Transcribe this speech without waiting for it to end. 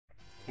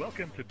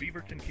Welcome to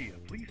Beaverton Kia.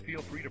 Please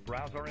feel free to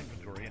browse our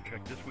inventory and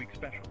check this week's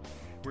specials.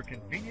 We're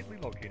conveniently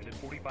located at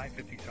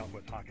 4550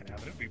 Southwest Hocken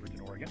Avenue,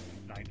 Beaverton, Oregon,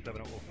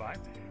 97005.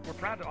 We're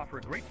proud to offer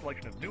a great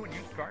selection of new and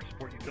used cars,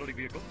 sport utility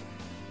vehicles,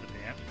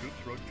 sedans,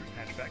 coupes, roadsters,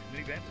 hatchbacks,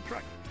 minivans, and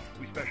trucks.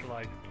 We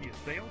specialize in Kia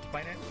sales,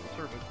 finance,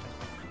 service,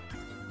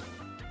 and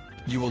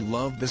You will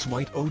love this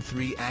white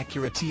 03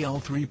 Acura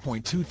TL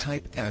 3.2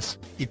 Type S,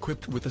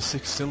 equipped with a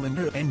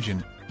 6-cylinder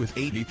engine, with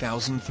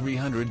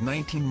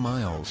 80,319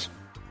 miles.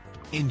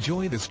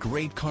 Enjoy this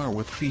great car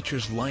with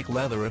features like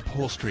leather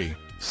upholstery,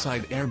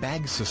 side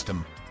airbag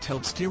system,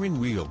 tilt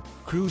steering wheel,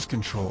 cruise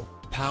control,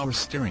 power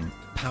steering,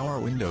 power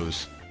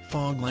windows,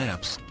 fog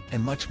lamps,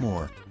 and much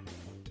more.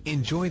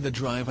 Enjoy the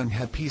drive and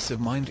have peace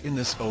of mind in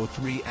this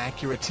 03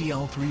 Acura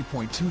TL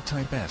 3.2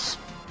 Type S.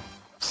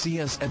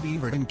 See us at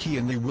Beaverton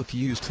Kia with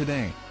you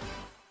today.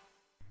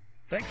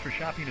 Thanks for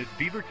shopping at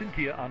Beaverton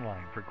Kia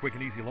online. For quick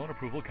and easy loan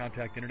approval,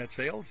 contact Internet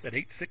Sales at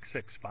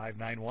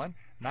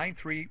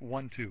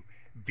 866-591-9312.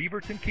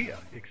 Beaverton Kia.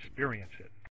 Experience it.